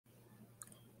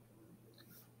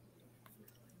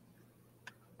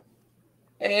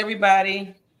Hey,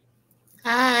 everybody.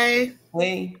 Hi.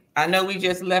 Hey, I know we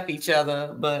just left each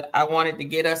other, but I wanted to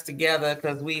get us together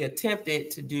because we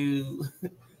attempted to do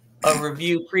a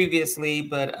review previously,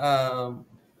 but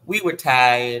we were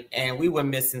tired and we were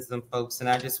missing some folks, and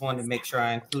I just wanted to make sure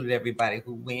I included everybody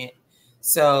who went.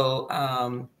 So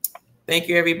thank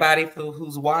you, everybody, for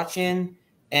who's watching.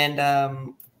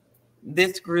 And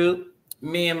this group,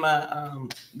 me and my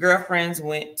girlfriends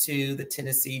went to the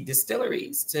Tennessee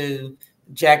distilleries, to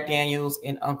Jack Daniels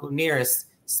and Uncle Nearest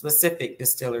specific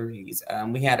distilleries.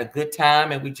 We had a good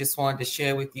time, and we just wanted to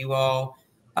share with you all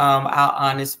our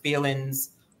honest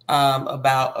feelings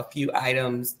about a few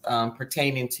items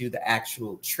pertaining to the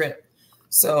actual trip.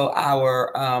 So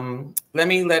let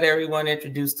me let everyone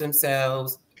introduce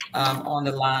themselves on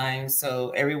the line. So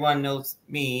everyone knows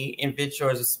me in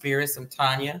Shores of Spirits. I'm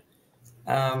Tanya.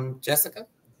 Jessica?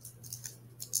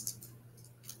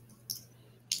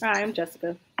 Hi, I'm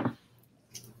Jessica.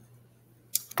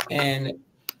 And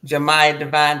Jemiah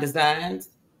Divine Designs.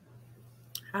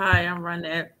 Hi, I'm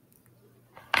Ronette.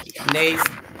 Nate's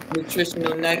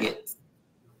Nutritional Nuggets.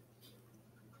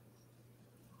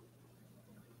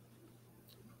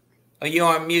 Are you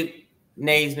on mute,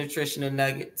 Nate's Nutritional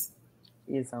Nuggets?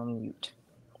 Is on mute.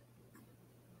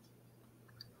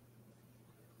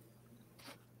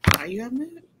 Are you on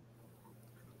mute?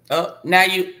 Oh, now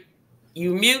you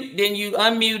mute, then you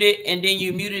unmute it, and then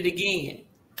you mute it again.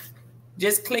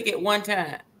 Just click it one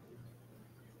time.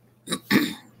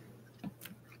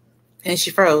 And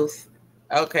she froze.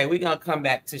 Okay, we're going to come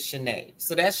back to Shanae.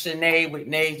 So that's Shanae with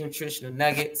Nate's Nutritional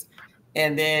Nuggets.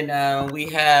 And then we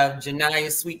have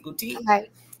Janaya Sweet Boutique. Hi,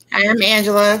 I'm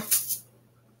Angela.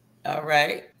 All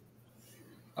right.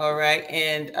 All right.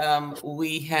 And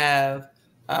we have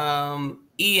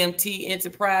EMT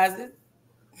Enterprises.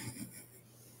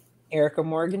 Erica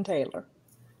Morgan Taylor.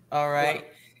 All right.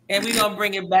 And we're going to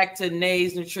bring it back to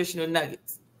Nate's Nutritional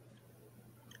Nuggets.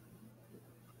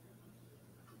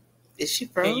 Is she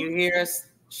froze? Can you hear us,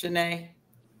 Shanae?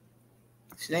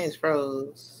 Shanae is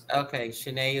froze. Okay,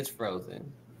 Shanae is frozen.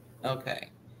 Okay.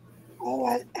 Oh,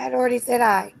 I'd already said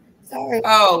hi. Sorry.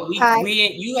 Oh,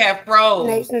 you have froze.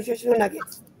 Nate's Nutritional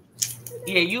Nuggets.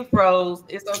 Yeah, you froze.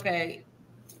 It's okay.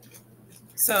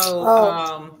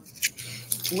 So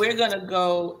we're gonna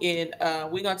go in.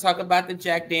 We're gonna talk about the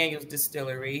Jack Daniels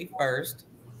Distillery first.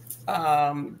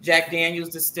 Jack Daniels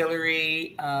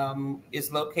Distillery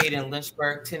is located in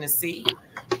Lynchburg, Tennessee,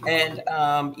 and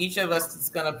each of us is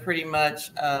gonna pretty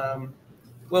much.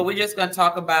 We're just going to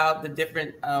talk about the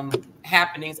different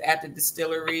happenings at the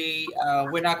distillery.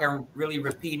 We're not going to really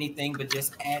repeat anything, but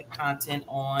just add content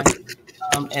on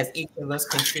as each of us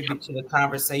contribute to the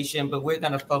conversation. But we're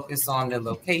going to focus on the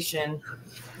location,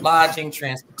 lodging,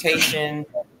 transportation,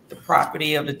 the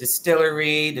property of the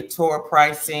distillery, the tour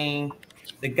pricing,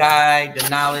 the guide, the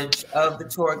knowledge of the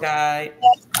tour guide,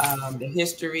 the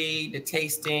history, the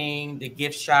tasting, the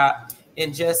gift shop,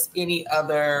 and just any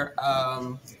other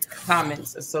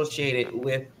comments associated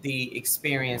with the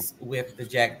experience with the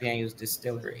Jack Daniels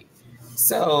Distillery.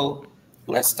 So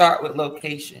let's start with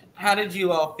location. How did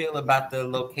you all feel about the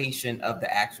location of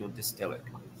the actual distillery?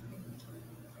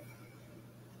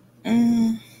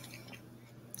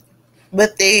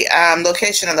 With the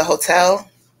location of the hotel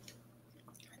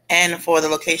and for the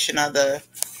location of the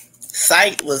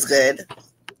site was good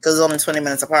because it's only 20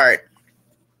 minutes apart.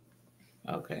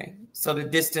 Okay. So the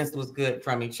distance was good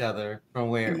from each other from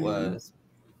where it was.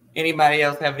 Anybody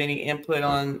else have any input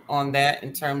on that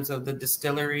in terms of the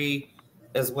distillery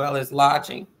as well as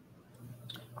lodging?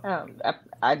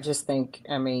 I just think,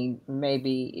 I mean,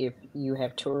 maybe if you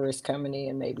have tourists coming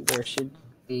in, maybe there should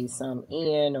be some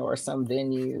inn or some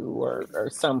venue or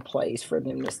some place for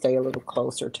them to stay a little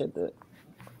closer to the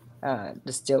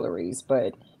distilleries.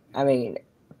 But I mean,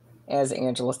 as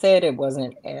Angela said, it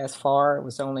wasn't as far. It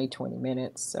was only 20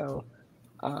 minutes, so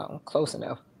close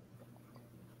enough.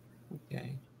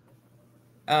 Okay.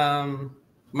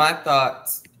 My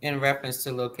thoughts in reference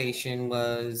to location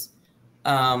was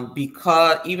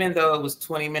because even though it was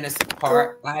 20 minutes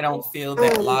apart, I don't feel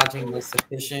that lodging was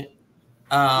sufficient.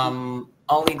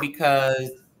 Only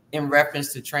because in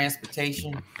reference to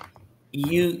transportation,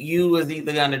 you was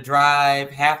either going to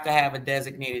have to have a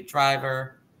designated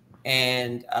driver,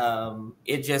 and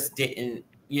it just didn't,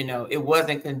 it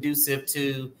wasn't conducive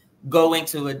to going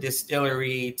to a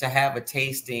distillery to have a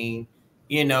tasting,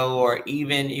 or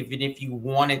even if you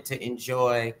wanted to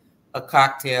enjoy a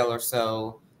cocktail or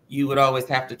so, you would always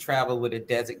have to travel with a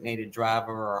designated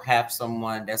driver or have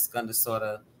someone that's going to sort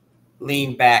of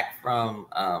lean back from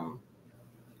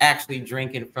actually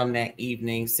drinking from that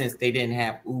evening, since they didn't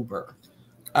have Uber.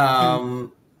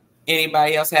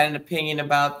 Anybody else had an opinion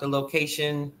about the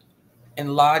location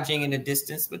and lodging and the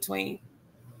distance between?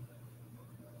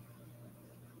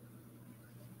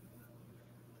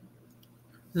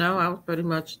 No, I was pretty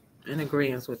much in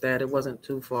agreement with that. It wasn't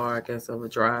too far, I guess, of a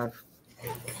drive.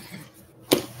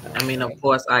 I mean, of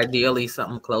course, ideally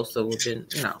something closer would be,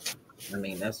 I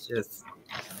mean, that's just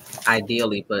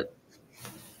ideally, but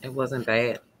it wasn't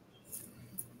bad.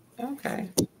 Okay.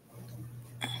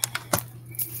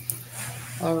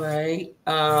 All right.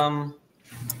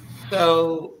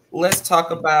 So let's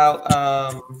talk about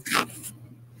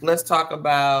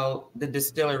the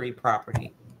distillery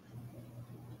property.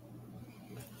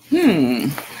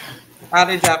 How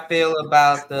did y'all feel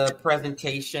about the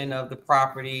presentation of the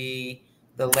property,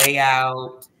 the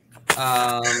layout,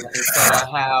 and sort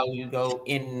of how you go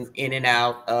in and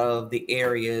out of the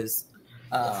areas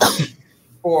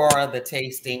for the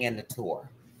tasting and the tour?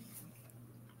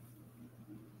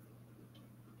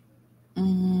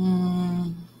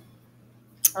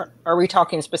 Are we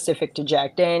talking specific to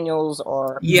Jack Daniels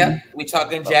or? Yep, we're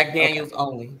talking Jack Daniels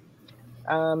only.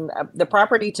 The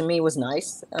property to me was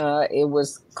nice. It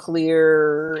was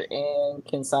clear and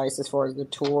concise as far as the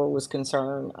tour was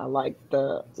concerned. I liked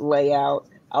the layout.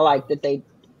 I liked that they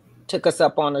took us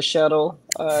up on a shuttle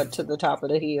to the top of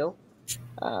the hill.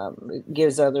 It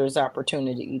gives others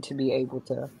opportunity to be able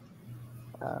to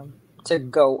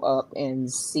go up and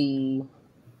see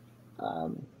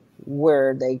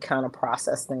where they kind of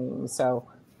process things. So,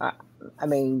 I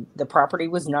mean, the property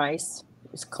was nice.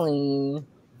 It was clean.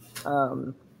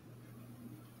 Well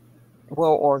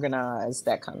organized,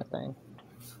 that kind of thing.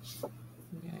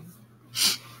 Okay.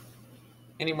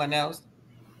 Anyone else?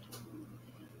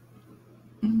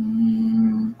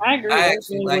 I agree. I It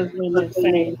actually was in the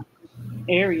same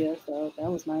area, so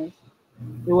that was nice.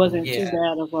 It wasn't too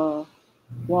bad of a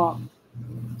walk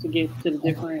to get to the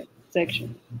different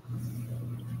sections.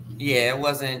 Yeah, it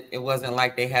wasn't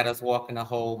like they had us walking a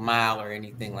whole mile or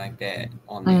anything like that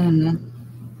on there.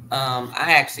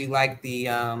 I actually like the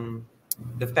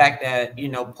fact that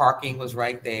parking was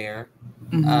right there.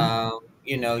 You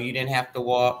didn't have to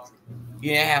walk. You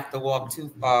didn't have to walk too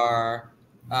far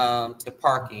to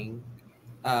parking.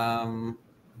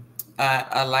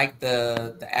 I like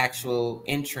the actual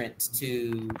entrance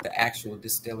to the actual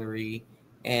distillery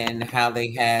and how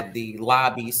they had the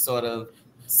lobby sort of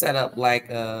set up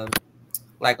like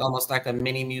almost like a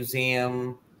mini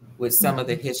museum with some of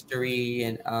the history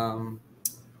and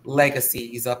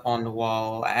legacies up on the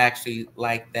wall. I actually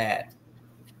like that.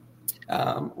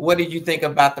 What did you think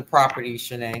about the property,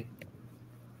 Shanae?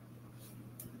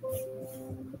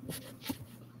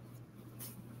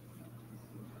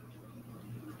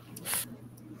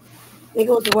 I think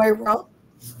it was very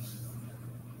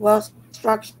well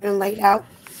structured and laid out.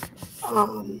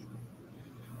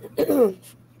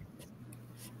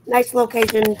 Nice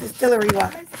location, distillery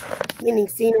wise, meaning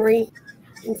scenery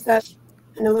and such,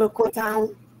 in a little cool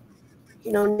town,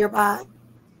 nearby.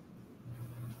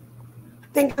 I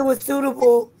think it was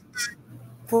suitable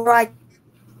for like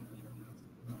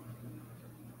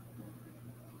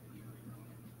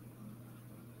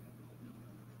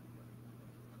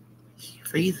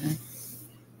freezing.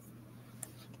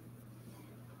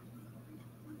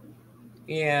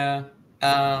 Yeah.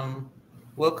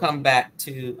 We'll come back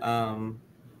to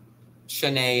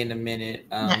Shanae in a minute.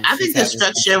 I think the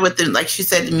structure within, like she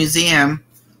said, the museum,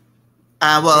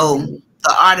 the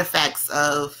artifacts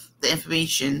of the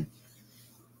information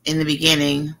in the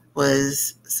beginning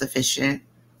was sufficient.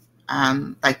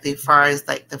 Like as far as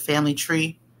like the family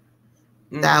tree,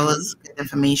 that was good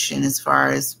information as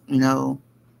far as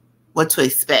what to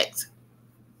expect.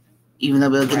 Even though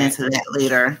we'll get into that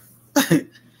later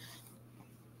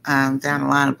down the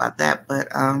line about that, but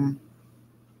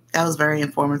that was very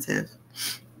informative.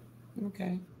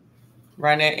 Okay,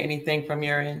 Rynette, anything from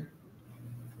your end?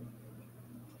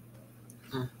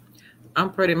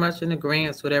 I'm pretty much in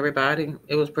agreement with everybody.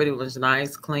 It was pretty much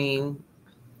nice, clean.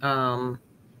 The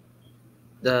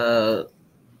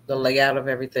layout of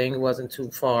everything wasn't too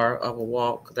far of a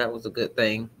walk. That was a good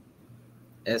thing.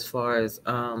 As far as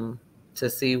to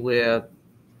see where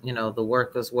the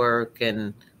workers work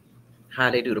and how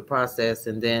they do the process,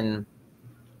 and then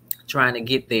trying to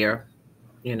get there,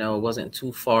 it wasn't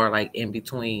too far like in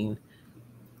between.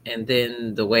 And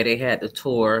then the way they had the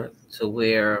tour to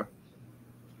where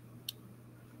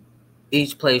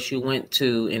each place you went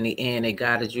to in the end, it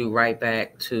guided you right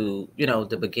back to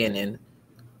the beginning,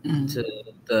 to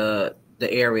the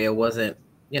area. Wasn't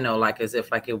like as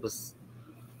if like it was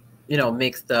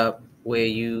mixed up where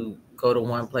you go to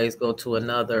one place, go to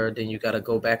another, then you got to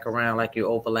go back around like you're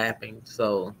overlapping.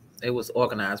 So it was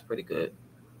organized pretty good.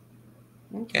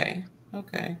 Okay.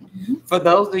 Okay. For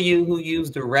those of you who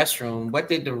use the restroom, what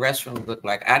did the restroom look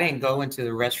like? I didn't go into the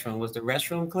restroom. Was the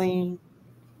restroom clean?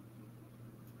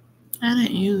 I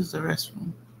didn't use the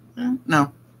restroom.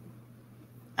 No,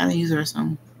 I didn't use the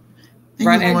restroom.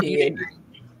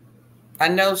 I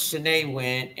know Shanae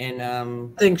went, and I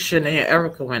think Shanae and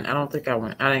Erica went. I don't think I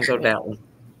went. I didn't go that one.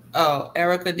 Oh,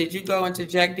 Erica, did you go into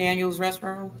Jack Daniel's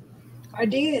restroom? I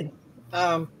did.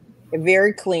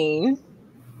 Very clean.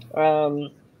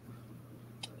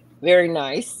 Very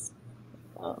nice.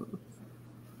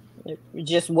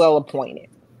 Just well appointed.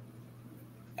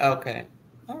 Okay.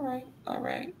 All right. All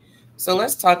right. So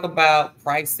let's talk about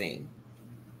pricing.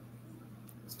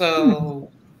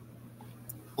 So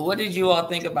what did you all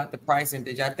think about the pricing?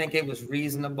 Did y'all think it was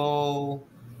reasonable?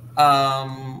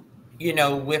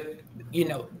 With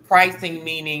pricing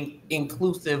meaning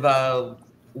inclusive of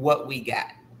what we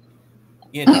got.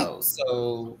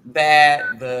 So that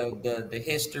the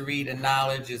history, the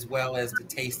knowledge, as well as the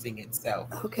tasting itself.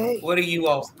 Okay. What are you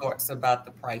all's thoughts about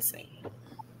the pricing?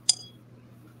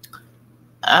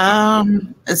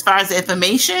 As far as the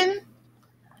information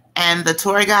and the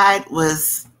tour guide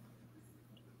was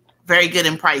very good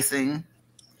in pricing.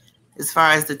 As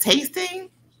far as the tasting,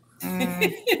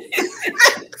 it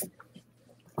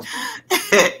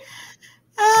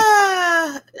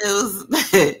was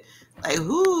like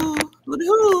who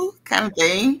kind of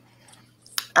thing.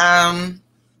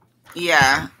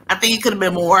 Yeah, I think it could have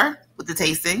been more with the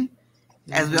tasting,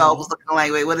 as we all was looking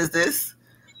like, wait, what is this?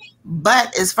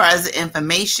 But as far as the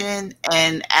information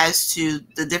and as to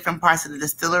the different parts of the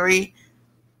distillery,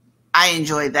 I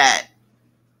enjoyed that.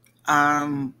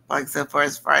 Like so far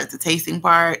as the tasting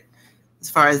part,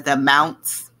 as far as the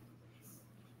amounts,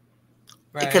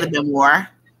 it could have been more.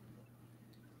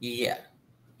 Yeah,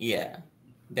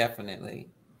 definitely.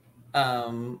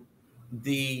 When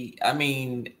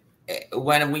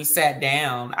we sat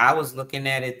down, I was looking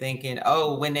at it thinking,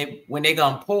 oh, when they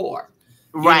gonna pour,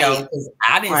 right? Because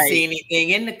I didn't see anything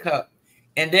in the cup,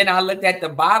 and then I looked at the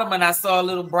bottom and I saw a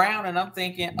little brown, and I'm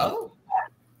thinking, oh,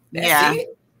 that's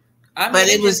it. But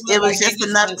it was just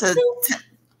enough to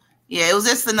it was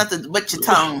just enough to wet your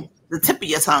tongue, the tip of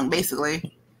your tongue,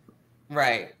 basically.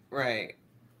 Right.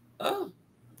 Oh,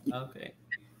 okay.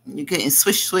 You getting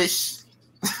swish.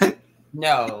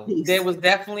 No, there was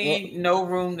definitely no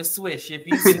room to swish. If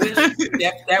you swish,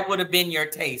 that would have been your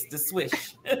taste, the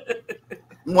swish.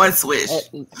 One swish.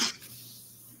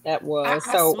 That was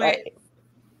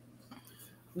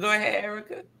Go ahead,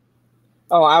 Erica.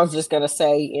 Oh, I was just gonna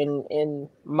say, in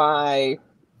my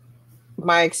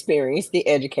experience, the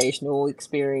educational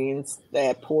experience,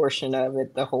 that portion of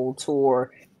it, the whole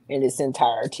tour in its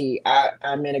entirety,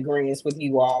 I'm in agreement with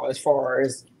you all as far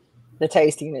as the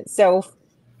tasting itself.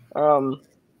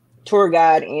 Tour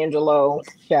guide Angelo,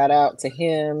 shout out to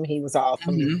him, he was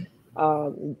awesome.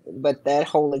 But that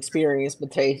whole experience,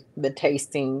 the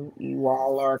tasting, you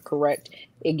all are correct,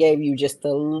 it gave you just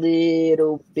a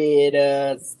little bit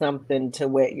of something to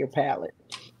wet your palate,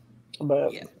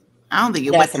 but I don't think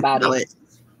it wet your palate,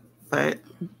 but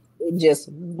it just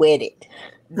wet it,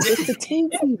 just a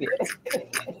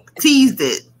teased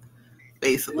it,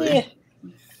 basically. Yeah.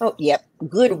 Oh, yep,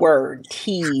 good word,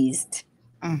 teased.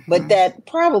 But that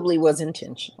probably was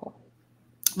intentional.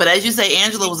 But as you say,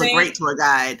 Angela was a great tour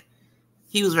guide.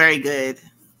 He was very good.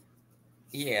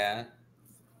 Yeah.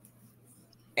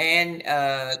 And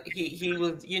he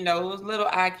was, it was little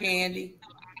eye candy.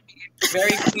 Very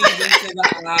pleasing to the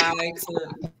eye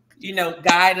to,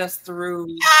 guide us through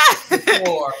the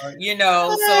tour, So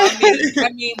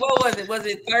I mean, what was it? Was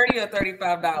it $30 or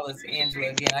 $35, Angela?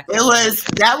 Again, that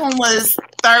one was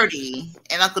 $30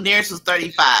 and Uncle Nearest was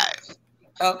 $35.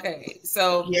 Okay,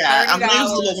 so yeah, I'm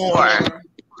a little more.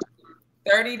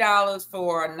 $30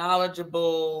 for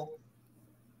knowledgeable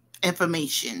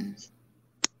information.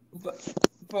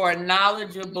 For a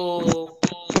knowledgeable,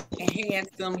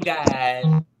 handsome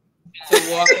guide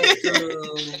to walk us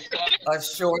through a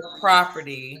short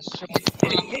property,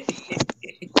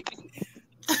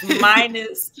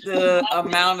 minus the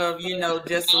amount of,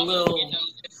 just a little,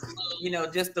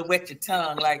 just to wet your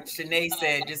tongue, like Shanae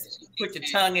said, just put your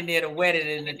tongue in there to wet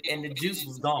it, and the juice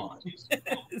was gone.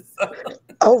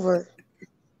 Over.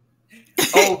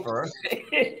 It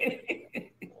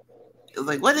was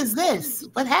like, what is this?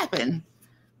 What happened?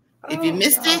 If you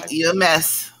missed it, you're a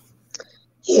mess.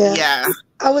 Yeah.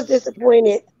 I was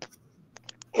disappointed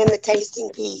in the tasting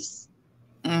piece.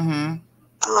 Jack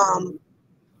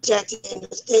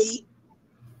Daniel's State.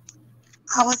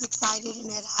 I was excited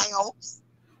and had high hopes.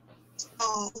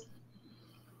 So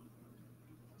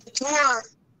the tour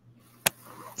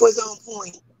was on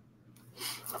point.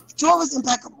 The tour was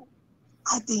impeccable.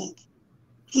 I think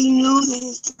he knew the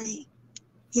history,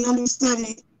 he understood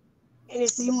it, and it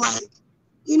seemed like,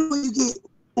 when you get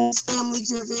family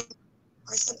driven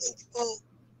or something people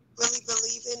really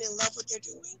believe in and love what they're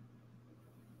doing,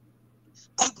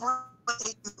 they bring what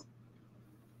they do.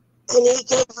 And he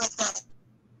gave us that,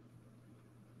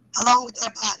 along with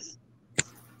that body.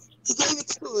 He gave it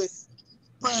to us.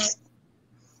 But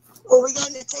when we got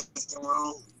in the tasting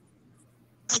room,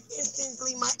 like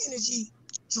instantly my energy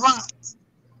dropped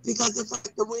because it's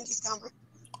like the Wendy's commercial,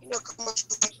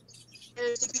 like,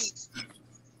 there's the beach.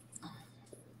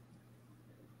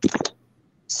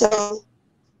 So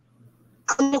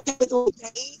I'm okay with what we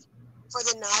paid for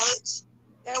the knowledge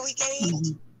that we gained.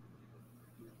 Mm-hmm.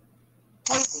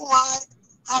 Tasting wise,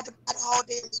 I had to buy the whole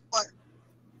damn store.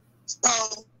 So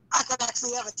I could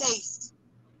actually have a taste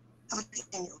of a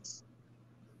Daniels.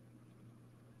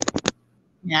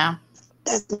 Yeah.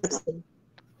 That's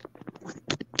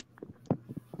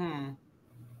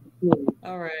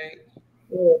All right.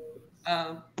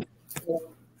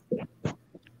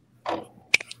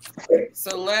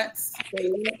 So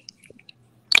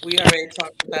we already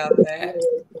talked about that.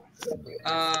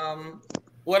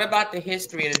 What about the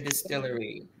history of the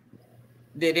distillery?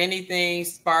 Did anything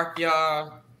spark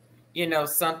y'all,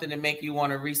 something to make you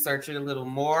want to research it a little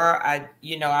more? I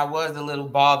was a little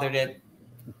bothered at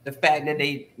the fact that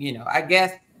they, I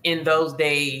guess in those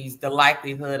days, the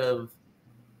likelihood of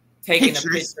taking a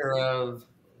picture of,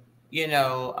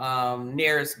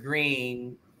 Nearest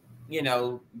Green,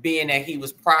 being that he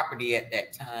was property at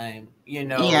that time,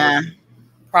 yeah,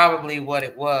 probably what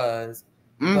it was.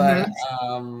 Mm-hmm. But,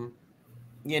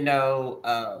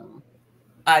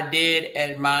 I did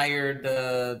admire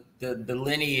the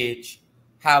lineage,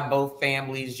 how both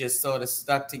families just sort of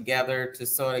stuck together to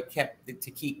sort of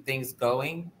keep things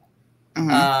going.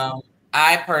 Mm-hmm.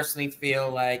 I personally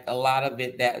feel like a lot of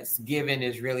it that's given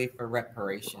is really for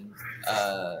reparations,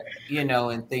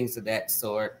 and things of that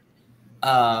sort.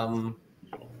 Sort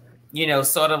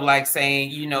of like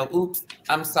saying, oops,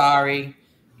 I'm sorry,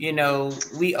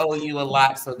 we owe you a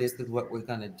lot, so this is what we're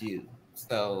gonna do.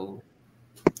 So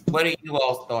what are you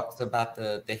all's thoughts about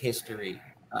the history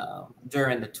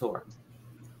during the tour?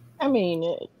 I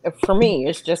mean, for me,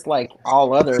 it's just like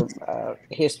all other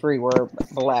history where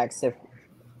blacks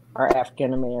or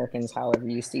African Americans, however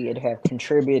you see it, have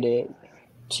contributed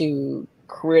to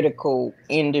critical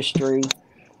industry.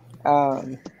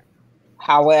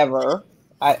 However,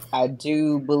 I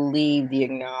do believe the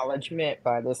acknowledgement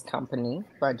by this company,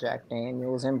 by Jack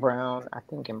Daniels and Brown, I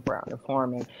think in Brown and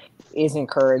Foreman, is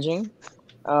encouraging,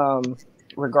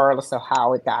 regardless of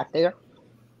how it got there.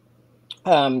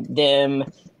 Them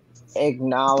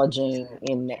acknowledging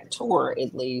in that tour,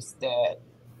 at least, that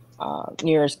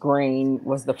Nearest Green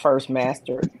was the first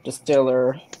master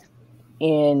distiller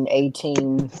in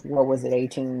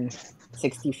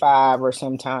 1865 or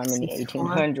sometime in the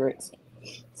 1800s,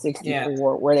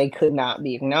 64, where they could not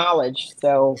be acknowledged.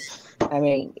 So, I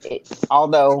mean,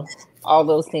 although all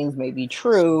those things may be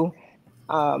true,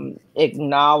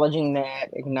 acknowledging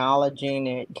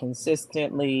it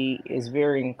consistently is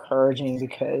very encouraging,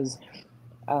 because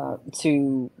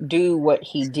to do what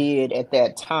he did at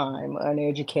that time,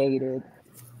 uneducated,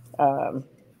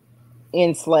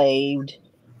 enslaved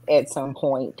at some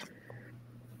point,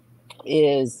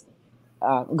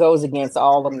 goes against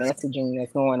all the messaging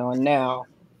that's going on now,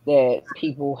 that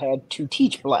people had to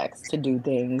teach blacks to do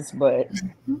things. But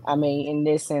I mean, in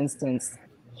this instance,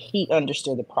 he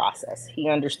understood the process. He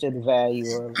understood the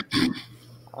value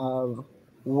of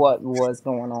what was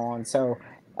going on. So,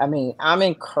 I mean, I'm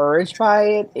encouraged by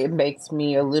it. It makes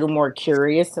me a little more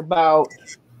curious about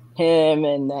him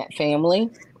and that family.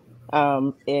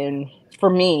 And for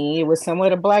me, it was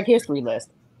somewhat a Black history list.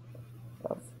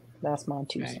 So that's my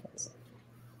 2 cents.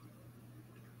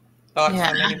 Thoughts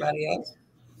from anybody else?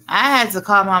 I had to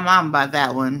call my mom about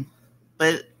that one,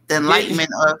 but the enlightenment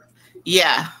of,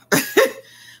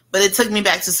 but it took me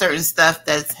back to certain stuff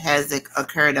that has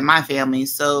occurred in my family.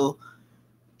 So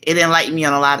it enlightened me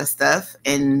on a lot of stuff.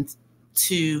 And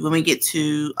when we get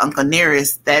to Uncle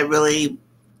Nearest, that really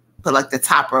put like the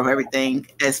topper of everything.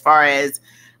 As far as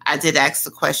I did ask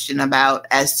the question about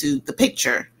as to the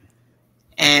picture.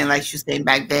 And like she was saying,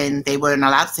 back then, they weren't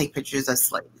allowed to take pictures of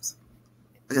slaves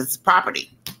because it's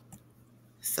property.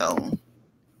 So,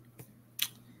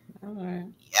 all right.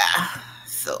 Yeah.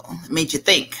 So it made you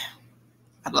think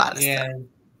a lot of stuff.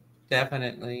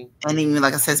 Definitely. And even,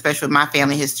 like I said, especially with my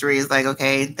family history, is like,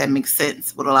 okay, that makes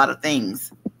sense with a lot of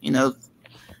things. A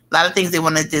lot of things they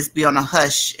want to just be on a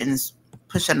hush and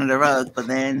push under the rug, but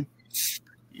then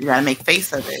you got to make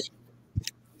face of it.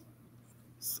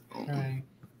 So. Right.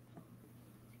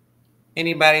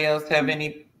 Anybody else have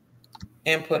any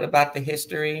input about the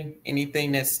history?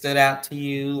 Anything that stood out to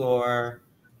you or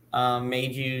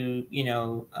made you,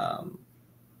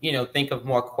 think of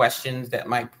more questions that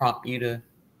might prompt you to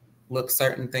look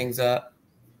certain things up?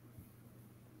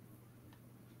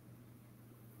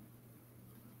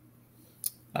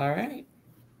 All right.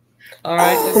 All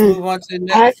right, let's move on to the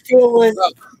next. I still was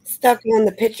stuck on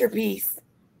the picture piece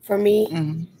for me.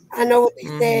 Mhm. I know what they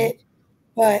said,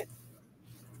 but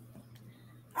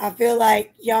I feel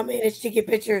like y'all managed to get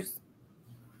pictures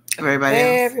of everybody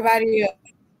else.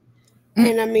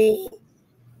 And I mean,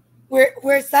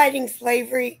 we're citing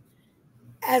slavery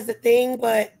as a thing,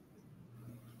 but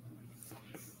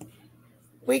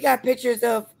we got pictures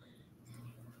of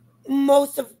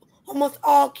almost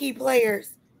all key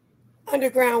players.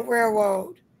 Underground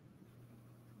Railroad.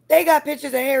 They got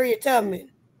pictures of Harriet Tubman.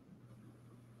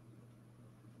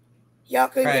 Y'all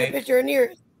couldn't get a picture of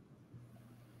nearest.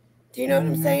 Do you know what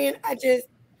I'm saying? I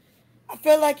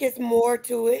feel like it's more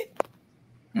to it,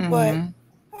 but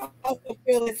I also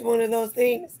feel it's one of those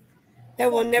things that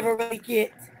will never really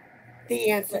get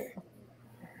the answer.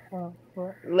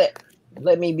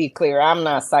 Let me be clear. I'm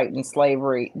not citing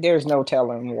slavery. There's no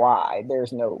telling why.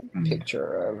 There's no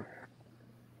picture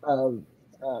of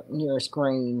nearest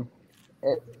green.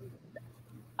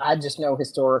 I just know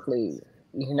historically,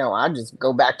 I just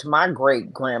go back to my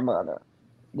great grandmother.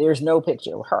 There's no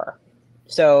picture of her.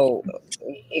 So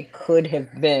it could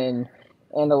have been,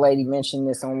 and the lady mentioned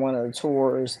this on one of the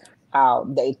tours, how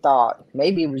they thought,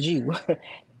 maybe it was you,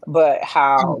 but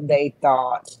how they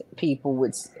thought people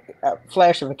would, a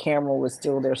flash of a camera would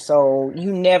steal their soul.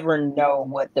 You never know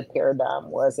what the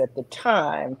paradigm was at the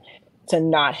time to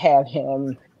not have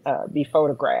him be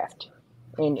photographed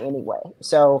in any way.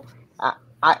 So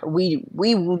we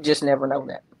will just never know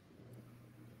that.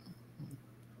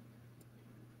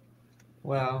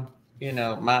 Well,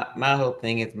 my whole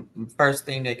thing is, first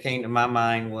thing that came to my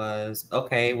mind was,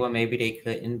 okay, well, maybe they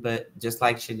couldn't, but just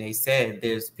like Shanae said,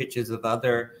 there's pictures of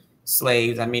other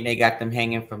slaves. I mean, they got them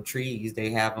hanging from trees. They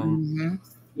have them,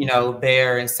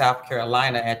 there in South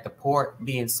Carolina at the port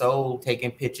being sold,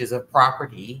 taking pictures of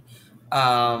property.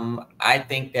 I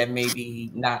think that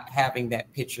maybe not having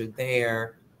that picture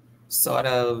there sort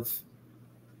of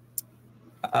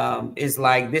is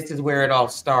like, this is where it all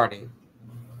started.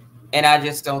 And I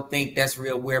just don't think that's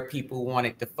real where people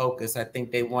wanted to focus. I think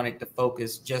they wanted to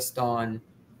focus just on,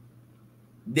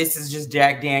 this is just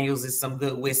Jack Daniels, is some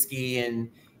good whiskey, and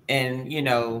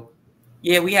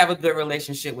yeah, we have a good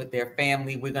relationship with their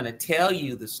family. We're going to tell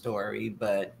you the story,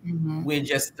 but we're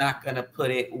just not going to put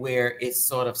it where it's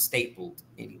sort of stapled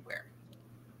anywhere.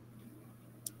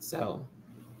 So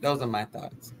those are my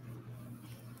thoughts.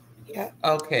 Yeah.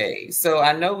 Okay, so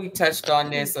I know we touched on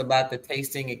this about the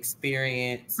tasting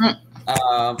experience,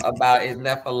 about it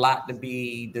left a lot to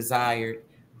be desired.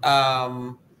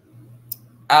 I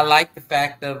like the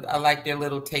fact of, I like their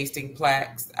little tasting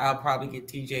plaques. I'll probably get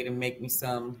TJ to make me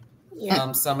some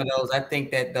of those. I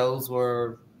think that those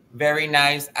were very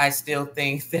nice. I still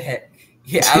think that,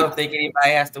 I don't think anybody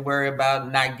has to worry about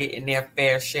not getting their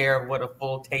fair share of what a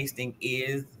full tasting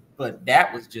is, but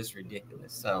that was just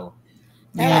ridiculous. So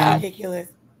that was ridiculous.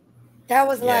 That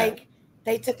was like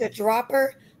they took a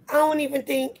dropper. I don't even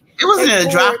think it wasn't a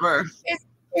dropper.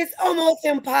 It's almost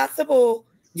impossible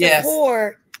to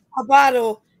pour a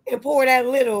bottle and pour that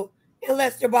little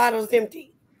unless the bottle's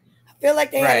empty. I feel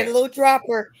like they had a little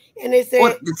dropper and they said,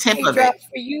 the 8 drops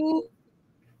for you,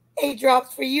 8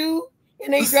 drops for you,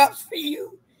 and 8 drops for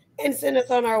you, and send us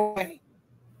on our way.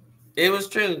 It was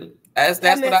true. That's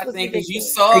what I think. Because you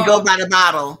saw, and go by the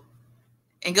bottle.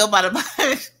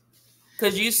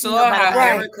 Because you saw how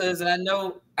Erica's, and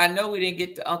I know we didn't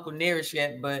get to Uncle Nearest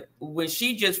yet, but when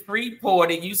she just free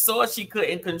poured it, you saw she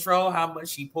couldn't control how much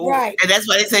she poured. Right. And that's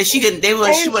why they said she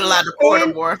wasn't allowed to pour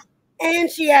no more. And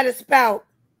she had a spout.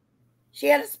 She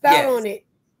had a spout on it.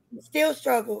 Still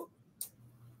struggled.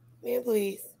 Man,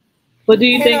 please. But do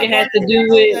you think it had to do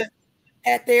with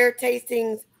that their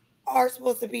tastings are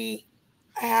supposed to be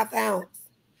a half ounce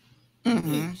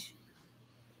each?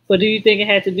 But do you think it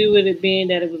had to do with it being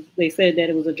that they said that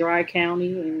it was a dry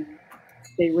county and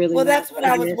they really? Well, that's what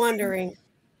I was wondering.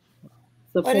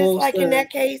 But it's like in that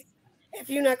case, if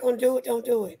you're not going to do it, don't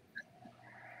do it.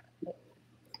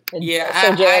 Yeah.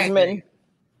 So Jasmine,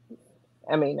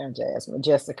 I mean, not Jasmine,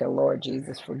 Jessica, Lord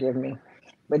Jesus, forgive me.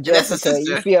 But Jessica,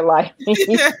 you feel like,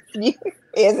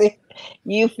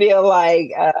 you feel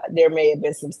like there may have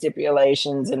been some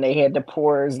stipulations and they had to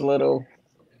pour as little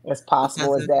as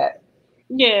possible as that.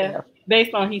 Yeah,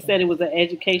 based on, he said it was an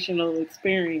educational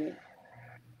experience,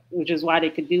 which is why they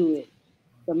could do it.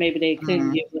 But maybe they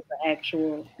couldn't give us the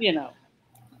actual,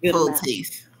 good full amount.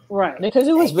 teeth. Right. Because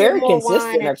it was They give very more wine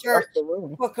consistent at across church the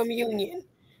room. for communion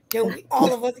than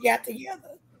all of us got together.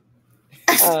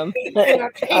 Um, And I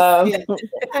um, tasted.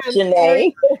 I'm sorry,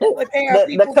 Janae, but there are the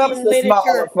people cups getting are lit at smaller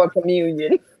church. for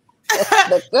communion.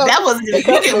 That was The you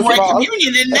cups get are more small.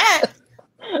 communion than that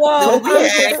than Well, what we I'm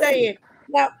just had. saying.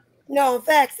 Now, no,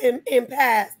 facts in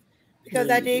past, because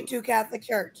I did to Catholic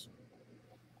church.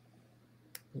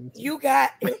 You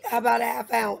got about a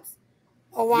half ounce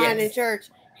of wine in Yes. church,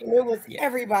 and it was Yes.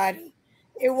 everybody.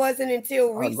 It wasn't until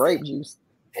Or grape recent juice.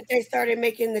 that they started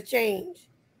making the change.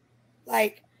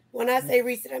 Like, when I say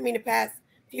recent, I mean the past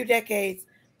few decades.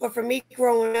 But for me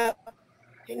growing up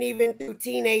and even through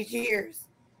teenage years,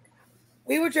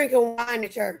 we were drinking wine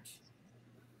at church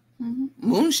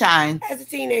Moonshine. as a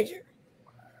teenager.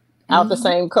 Out the Mhm.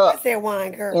 same I cup, said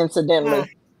wine, girl. incidentally. Wine.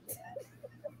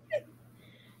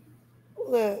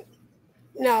 Look,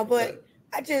 no, but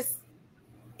I just,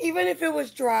 even if it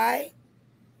was dry,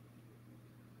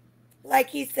 like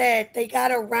he said, they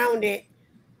got around it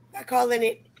by calling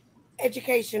it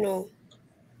educational.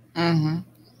 Mm-hmm.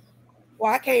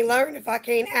 Well, I can't learn if I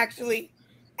can't actually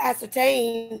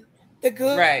ascertain the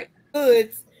Right.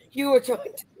 goods you were trying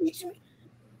to teach me.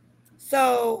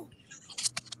 So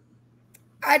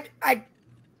I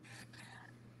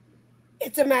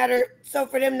it's a matter. So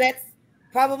for them, that's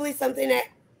probably something that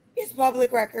is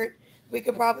public record. We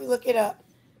could probably look it up.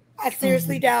 I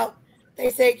seriously Mm-hmm. doubt they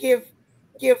say give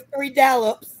 3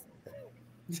 dollops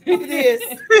of this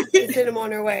and send them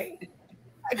on their way.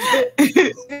 I just,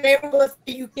 either they will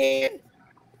say you can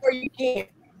or you can't.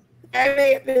 That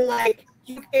may have been like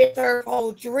you can't serve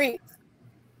whole drinks,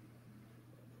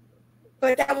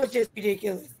 but that was just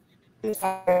ridiculous. I'm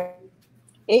sorry.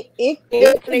 It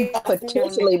They could lost me on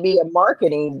potentially that. be a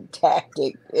marketing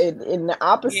tactic in the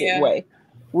opposite Yeah. way.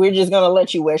 We're just gonna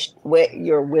let you wet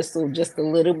your whistle just a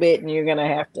little bit, and you're gonna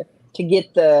have to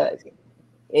get the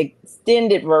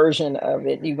extended version of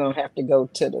it. You're gonna have to go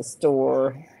to the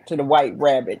store, to the White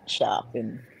Rabbit shop,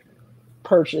 and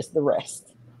purchase the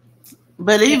rest.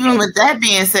 But even with that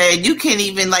being said, you can't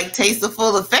even like taste the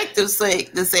full effect of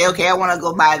to say, okay, I want to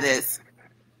go buy this.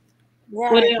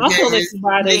 Well, Right. they also let Because you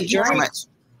buy you the didn't get too drink much.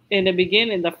 in the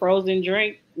beginning, the frozen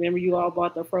drink. Remember, you all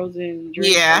bought the frozen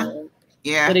drink, Yeah. so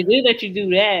Yeah. they did let you do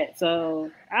that.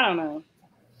 So I don't know.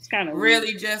 It's kind of weird.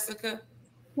 Really, Jessica? And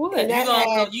What? that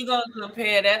had You gonna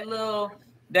compare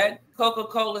that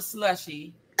Coca-Cola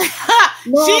slushy? She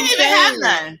No, I'm didn't even have saying.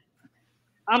 none.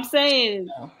 I'm saying.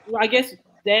 Well, I guess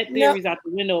that no. theory's out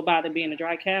the window about it being a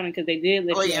dry county because they did Oh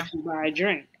let you yeah. actually buy a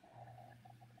drink.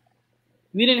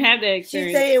 We didn't have that She's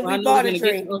experience. saying Well, I we know we're bought a gonna get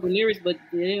drink. to Uncle Nearest, but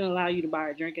they didn't allow you to buy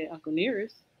a drink at Uncle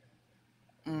Nearest.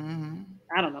 Mm-hmm.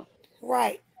 I don't know.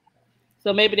 Right.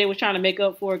 So maybe they was trying to make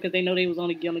up for it because they know they was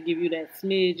only gonna give you that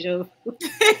smidge of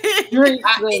drink.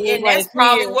 So it was And like, that's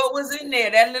probably here. what was in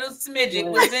there. That little smidget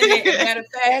Right. was in there. As a matter of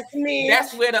fact, That's me.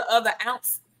 that's where the other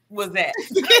ounce was at.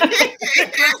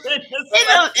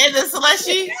 In the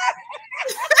slushy.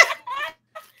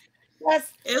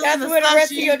 That's It was in that's the where the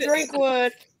rest of slushy. your drink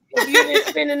was. If you didn't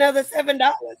spend another $7,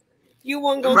 you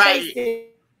weren't gonna Right. taste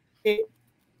it.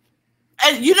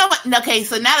 And you know what? Okay,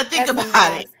 so now to think That's some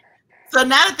about it.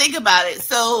 lies.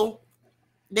 So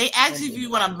they asked you if you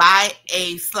want to buy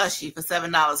a slushy for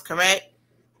 $7, correct?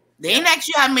 They didn't ask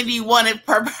you how many you wanted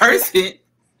per person.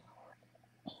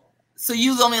 So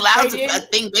you was only allowed They to, I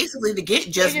didn't. think, basically to get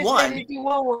They just just said one. if you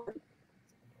want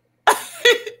one.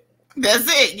 That's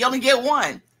it. You only get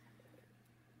one.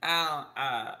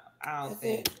 I don't That's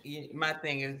think. it. My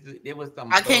thing is, it was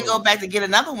some. I can't go bull. back to get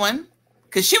another one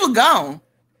because she was gone.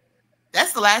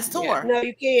 That's the last Yeah. tour. No,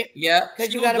 you can't. Yeah,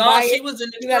 Because she you was gotta gone. buy She it. was in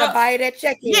the You truck. gotta buy it at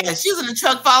check-in. Yeah, she was in the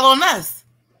truck following us.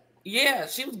 Yeah,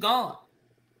 she was gone.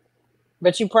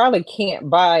 But you probably can't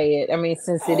buy it. I mean,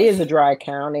 since it Oh, is a she dry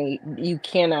county, you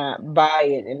cannot buy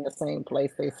it in the same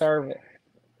place they serve it.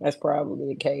 That's probably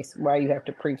the case why you have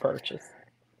to pre-purchase.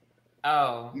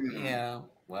 Oh, Mm. yeah.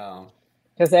 Well,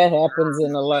 Because that happens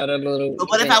in a lot of little But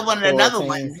what if I wanted in-store another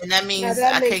one? things. Then that now means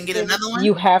that I makes can't get sense. another one?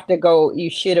 You have to go.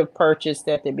 You should have purchased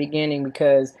at the beginning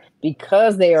because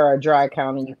they are a dry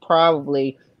county. You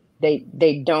probably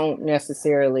they don't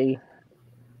necessarily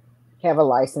have a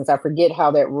license. I forget how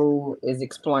that rule is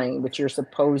explained, but you're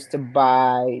supposed to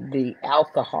buy the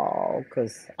alcohol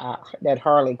because that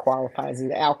hardly qualifies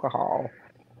as alcohol,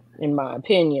 in my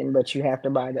opinion. But you have to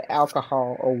buy the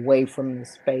alcohol away from the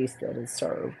space that is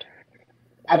served.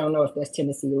 I don't know if that's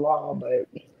Tennessee law, but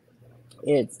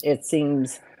it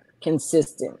seems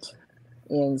consistent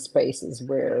in spaces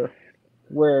where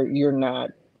you're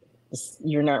not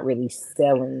really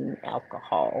selling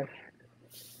alcohol.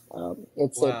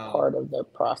 It's a Wow. part of the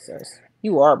process.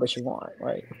 You are what you want,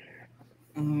 right?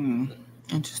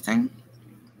 Interesting.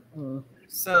 Mm.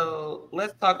 So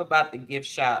let's talk about the gift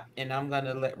shop, and I'm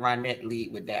gonna let Ronette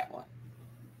lead with that one.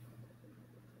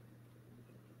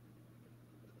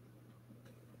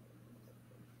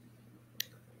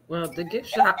 Well, the gift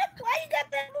shop, Why you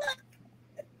got that look?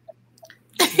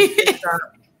 the gift shop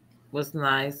was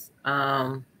nice.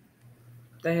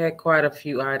 They had quite a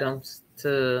few items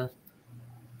to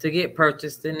get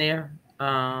purchased in there.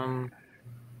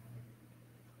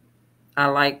 I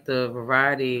like the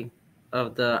variety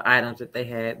of the items that they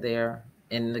had there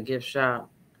in the gift shop.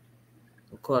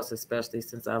 Of course, especially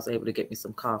since I was able to get me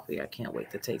some coffee. I can't wait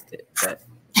to taste it. But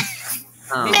Did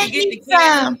you Make um, get the me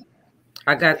candle? some.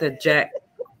 I got the Jack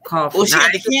Oh, coffee. No, she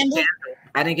got the candle?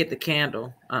 I didn't get the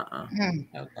candle. Hmm.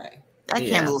 Okay. That Yeah.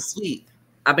 candle is sweet.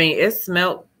 I mean, it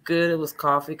smelled good. It was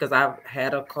coffee because I've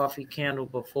had a coffee candle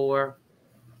before.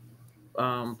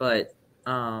 But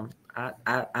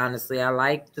I honestly I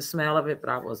like the smell of it, but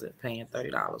I wasn't paying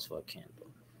 $30 for a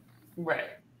candle. Right.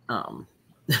 Um,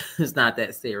 it's not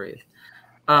that serious.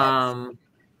 Um,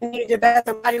 You need your Bath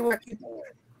and Body Work coupon.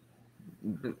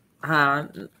 huh?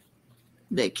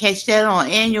 They catch that on I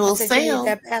annual said you need sale.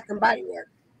 that Bath and Body Work.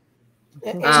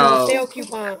 An annual Oh, sale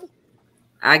coupon.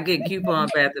 I get coupon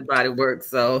Bath and Body Works,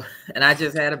 so and I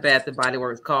just had a Bath and Body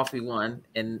Works coffee one,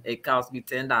 and it cost me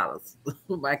 $10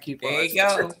 my There coupon. you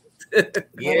go. Well, Get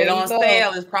there it you on go.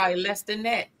 sale. It's probably less than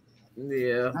that.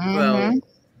 Yeah. So, Mm-hmm.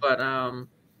 but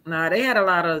nah, they had a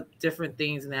lot of different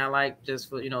things in there. I like just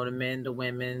for the men, the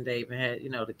women. They even had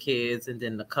the kids, and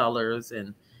then the colors,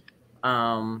 and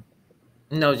um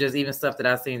just even stuff that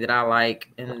I seen that I like,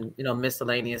 and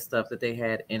miscellaneous stuff that they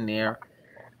had in there.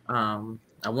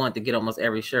 I wanted to get almost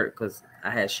every shirt because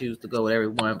I had shoes to go with every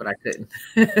one, but I couldn't.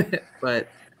 But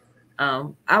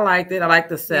I liked it. I liked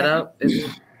the Yeah. setup.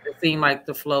 It seemed like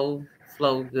the flow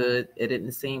good. It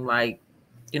didn't seem like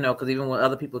because even when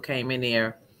other people came in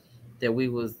there, that we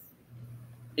was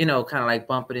kind of like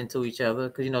bumping into each other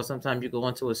because sometimes you go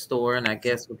into a store and I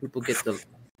guess when people get the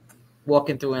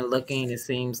walking through and looking, it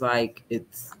seems like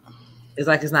it's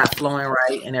like it's not flowing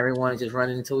right and everyone's just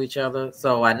running into each other.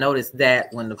 So I noticed that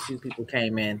when a few people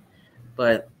came in,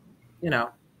 but you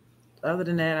know, other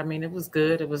than that, I mean, it was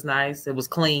good. It was nice. It was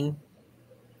clean,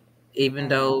 even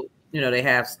though they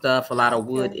have stuff, a lot of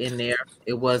wood Yeah. in there.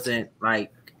 It wasn't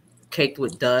like caked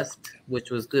with dust, which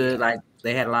was good. Like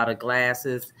they had a lot of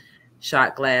glasses,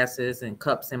 shot glasses, and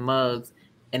cups and mugs,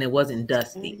 and it wasn't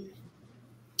dusty.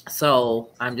 Mm, So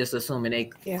I'm just assuming they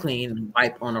yeah. clean and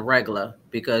wipe on a regular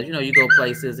because you go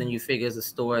places and you figure there's a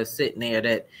store sitting there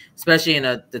that, especially in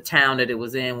the town that it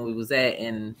was in when we was at,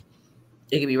 and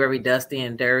it can be very dusty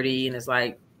and dirty, and it's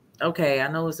like, okay, I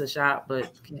know it's a shop,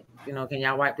 but can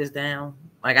y'all wipe this down?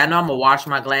 Like I know I'm gonna wash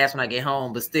my glass when I get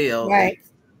home, but still, Right. it's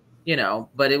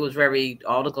but it was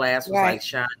all the glass was like Right.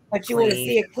 shiny, But you want to clean.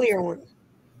 see a clear one.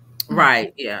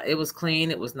 Right? Yeah, it was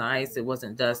clean. It was nice. It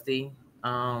wasn't dusty.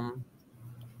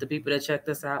 The people that checked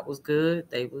us out was good.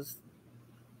 They was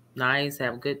nice,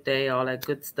 have a good day, all that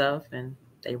good stuff, and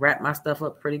they wrapped my stuff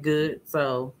up pretty good,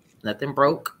 so nothing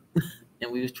broke,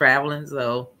 and we was traveling,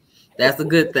 so that's a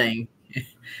good thing.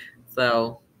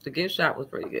 So the gift shop was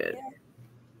pretty good.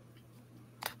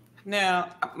 Now,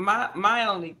 my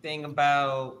only thing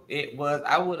about it was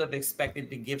I would have expected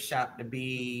the gift shop to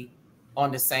be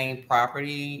on the same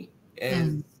property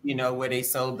as Mm. where they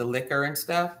sold the liquor and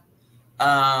stuff.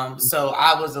 So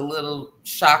I was a little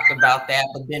shocked about that,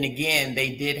 but then again,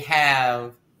 they did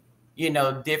have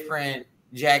different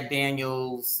Jack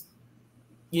Daniels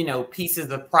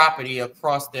pieces of property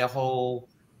across their whole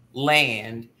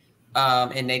land.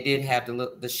 And they did have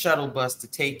the shuttle bus to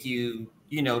take you,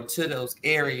 to those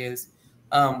areas,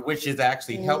 which is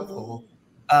actually helpful.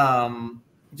 Mm,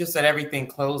 Just that everything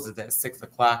closes at 6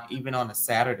 o'clock, even on a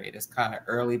Saturday. That's kind of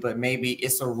early, but maybe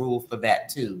it's a rule for that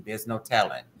too. There's no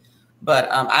telling. But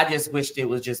I just wished it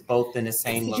was just both in the it's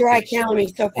same a dry location.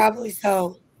 county, so probably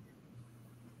so.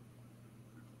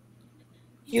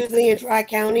 Usually in dry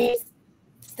counties,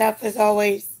 stuff is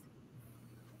always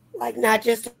like not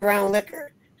just around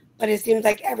liquor, but it seems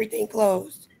like everything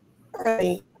closed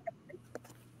early.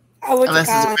 I went to Unless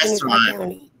it's a college in the dry restaurant.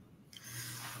 county,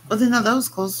 Well, then no, that was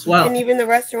close. Well, and even the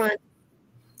restaurant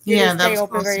Yeah, didn't that stay was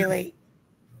open close. very late.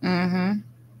 Mm-hmm.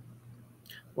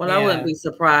 I wouldn't Yeah. be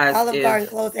surprised Olive Garden if,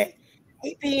 closed at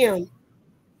 8 p.m.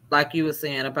 like you were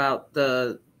saying about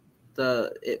the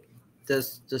it,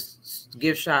 this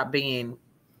gift shop being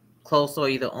close or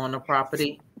either on the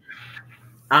property.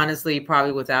 Honestly,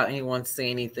 probably without anyone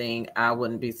saying anything, I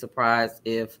wouldn't be surprised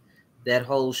if that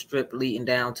whole strip leading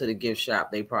down to the gift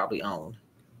shop they probably own.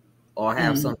 or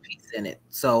have some peace in it.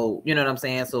 So, you know what I'm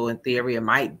saying? So in theory, it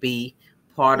might be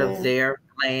part of their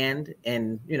land,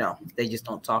 and they just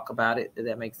don't talk about it. Does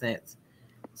that make sense?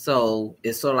 So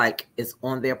it's sort of like it's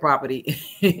on their property,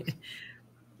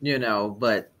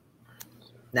 but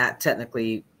not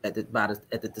technically at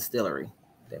the distillery.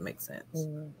 If that makes sense.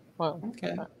 Well,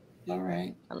 okay. All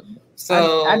right.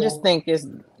 So I just think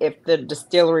if the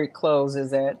distillery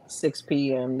closes at 6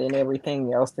 p.m., then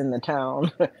everything else in the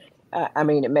town, I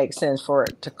mean, it makes sense for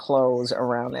it to close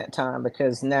around that time,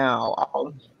 because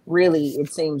now really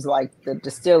it seems like the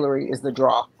distillery is the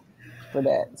draw for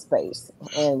that space.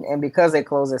 And because they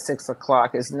close at 6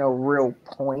 o'clock, there's no real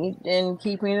point in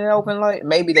keeping it open late.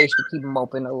 Maybe they should keep them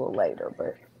open a little later,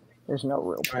 but there's no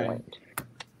real point.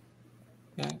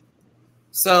 Okay.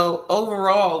 So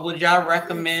overall, would y'all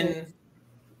recommend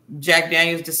Jack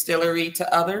Daniel's Distillery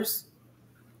to others?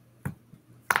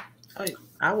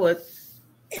 I would.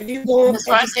 If you go as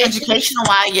far as educational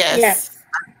wise, yes.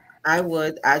 I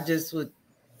would. I just would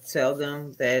tell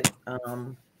them that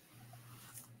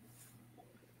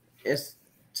it's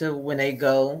to when they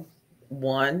go,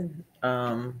 one,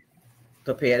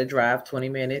 prepare to drive 20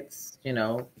 minutes,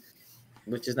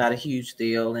 which is not a huge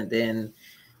deal, and then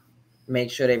make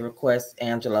sure they request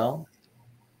Angelo.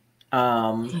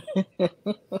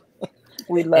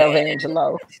 We love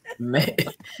Angelo.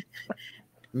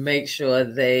 Make sure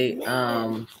they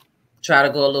try to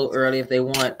go a little early if they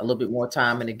want a little bit more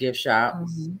time in the gift shop,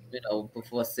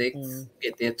 before 6.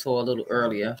 Get their tour a little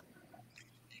earlier,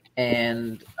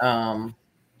 and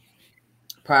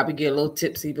probably get a little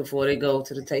tipsy before they go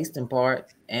to the tasting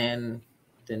part. And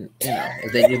then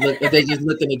if they just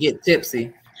looking to get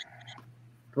tipsy.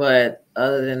 But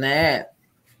other than that,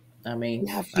 I mean,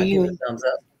 I give it a thumbs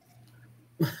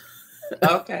up.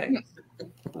 Okay.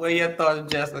 What are your thoughts,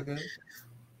 Jessica?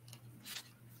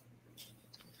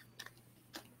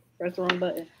 Press the wrong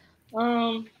button.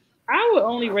 I would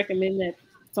only recommend that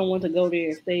someone to go there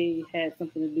if they had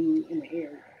something to do in the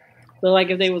area. So,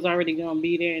 like, if they was already gonna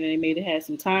be there and they maybe had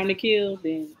some time to kill,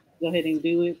 then go ahead and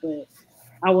do it. But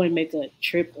I wouldn't make a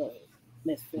trip of it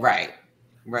necessarily.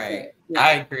 Right. Yeah.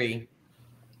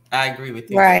 I agree with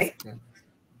you. Right. Jessica.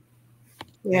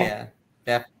 Yeah,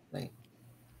 definitely.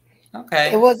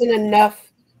 Okay. it wasn't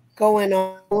enough going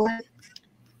on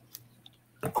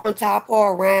top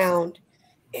or around.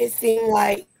 It seemed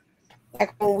like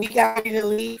when we got ready to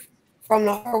leave from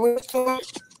the hardware store,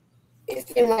 it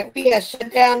seemed like we had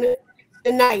shut down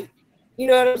the night. You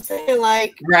know what I'm saying?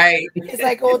 Like, right. It's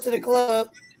like going to the club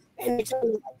and they tell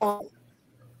you home.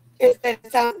 Instead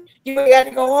of time, you got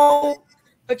to go home,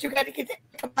 but you got to get the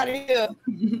heck out of here.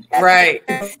 Right.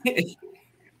 It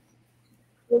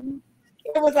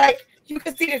was like you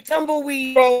could see the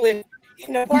tumbleweed rolling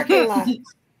in the parking lot.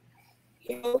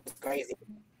 It's crazy.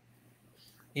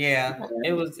 Yeah,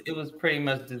 it was pretty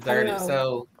much deserted.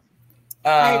 So,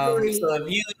 I agree.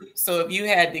 so if you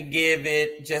had to give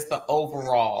it just an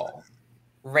overall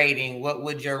rating, what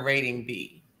would your rating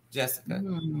be, Jessica?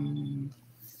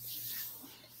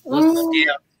 What's the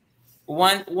scale?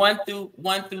 One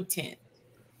through 10.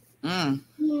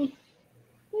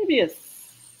 Maybe a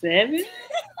 7.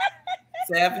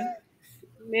 7.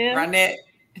 Yeah. Ronette.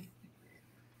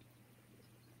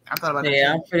 I thought about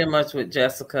I'm pretty much with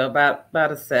Jessica,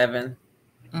 about a 7.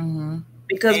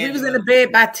 Because Angela. we was in the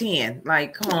bed by 10.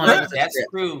 Like, come on. That's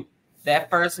true. That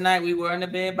first night we were in the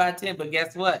bed by 10, but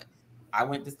guess what? I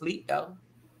went to sleep though.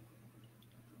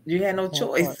 You had no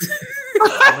choice.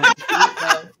 I went to sleep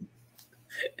though.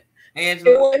 Angela.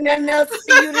 There wasn't nothing else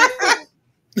for you to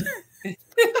do.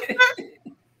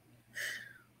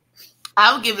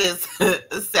 I would give it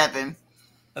a 7.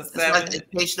 A 7. Like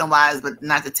educational wise, but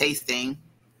not the tasting.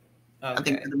 Okay. I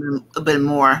think a bit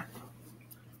more.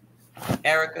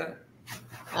 Erica.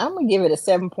 I'm gonna give it a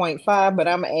 7.5, but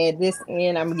I'm gonna add this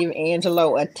in. I'm gonna give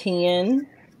Angelo a 10.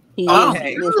 He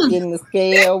is in the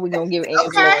scale. We're gonna give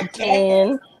Angelo a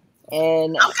 10.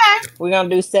 And we're gonna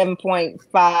do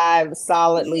 7.5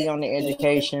 solidly on the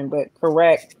education, but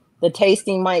correct. The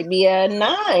tasting might be a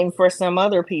 9 for some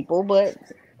other people, but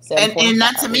and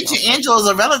not to mention Angelo's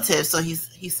a relative, so he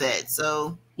said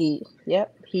so. He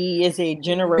is a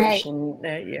generation.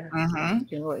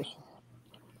 Generation.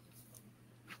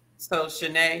 So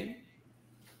Shanae,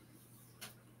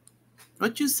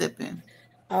 what you sipping?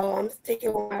 Oh, I'm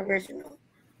sticking with my original.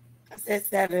 I said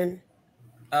 7.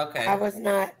 Okay. I was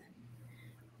not.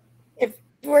 If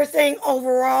we're saying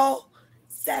overall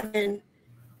 7,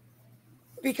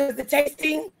 because the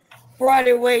tasting brought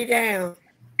it way down.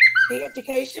 The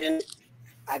education,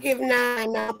 I give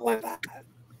 9.5.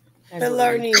 The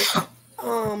learning,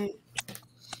 I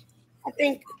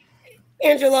think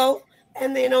Angelo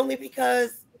And then only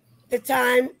because the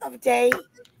time of day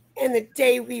and the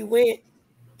day we went,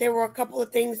 there were a couple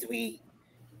of things we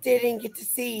didn't get to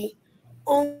see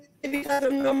only because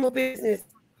of normal business.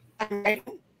 Right?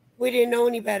 We didn't know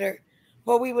any better,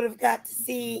 but we would have got to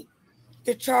see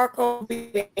the charcoal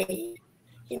be made,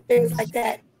 things like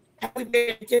that. Had we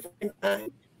been at a different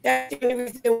time, that's the only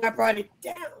reason why I brought it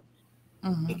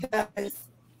down, because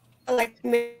I like to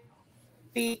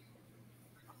maybe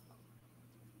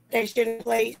they should have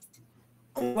placed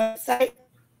on the website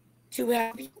to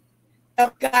help you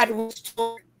help guide which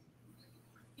tour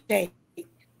you take. Like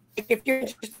if you're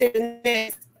interested in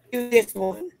this, do this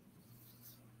one.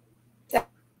 7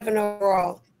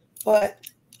 overall, but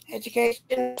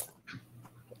education,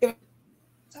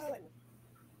 solid.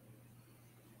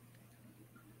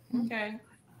 Okay.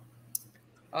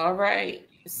 All right.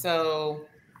 So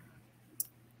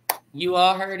you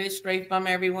all heard it straight from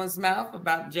everyone's mouth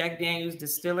about Jack Daniel's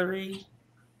Distillery.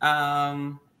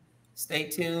 Stay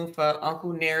tuned for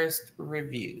Uncle Nearest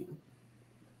review.